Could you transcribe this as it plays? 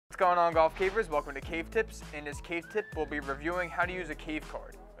going on, golf cavers? Welcome to Cave Tips. In this Cave Tip, we'll be reviewing how to use a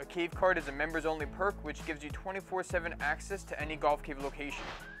CaveCard. A CaveCard is a members only perk which gives you 24/7 access to any golf cave location.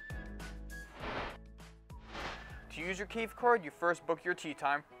 To use your CaveCard, you first book your tee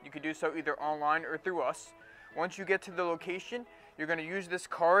time. You can do so either online or through us. Once you get to the location, you're going to use this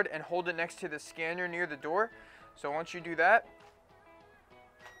card and hold it next to the scanner near the door. So once you do that,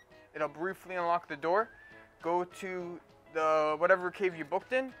 it'll briefly unlock the door. Go to the whatever cave you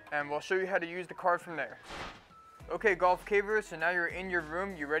booked in, and we'll show you how to use the card from there. Okay, golf cavers, so now you're in your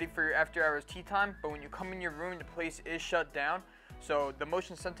room, you're ready for your after hours tee time, but when you come in your room, the place is shut down, so the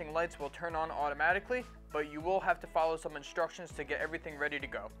motion sensing lights will turn on automatically, but you will have to follow some instructions to get everything ready to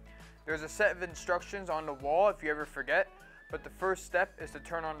go. There's a set of instructions on the wall if you ever forget, but the first step is to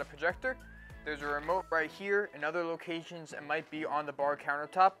turn on the projector. There's a remote right here. In other locations, it might be on the bar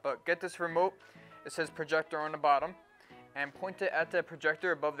countertop, but get this remote. It says projector on the bottom, and point it at the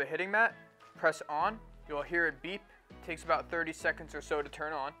projector above the hitting mat. Press on. You'll hear it beep. It takes about 30 seconds or so to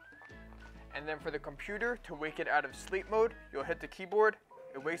turn on. And then for the computer, to wake it out of sleep mode, you'll hit the keyboard.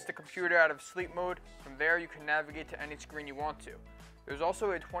 It wakes the computer out of sleep mode. From there, you can navigate to any screen you want to. There's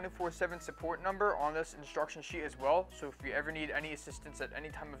also a 24/7 support number on this instruction sheet as well, so if you ever need any assistance at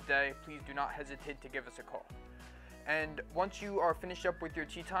any time of day, please do not hesitate to give us a call. And once you are finished up with your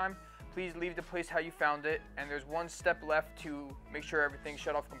tee time, please leave the place how you found it, and there's one step left to make sure everything's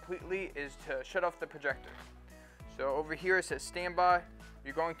shut off completely, is to shut off the projector. So over here it says standby.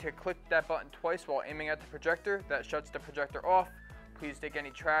 You're going to click that button twice while aiming at the projector. That shuts the projector off. Please take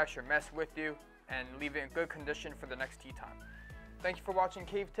any trash or mess with you and leave it in good condition for the next tee time. Thank you for watching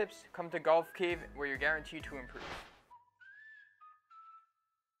Cave Tips. Come to Golf Cave where you're guaranteed to improve.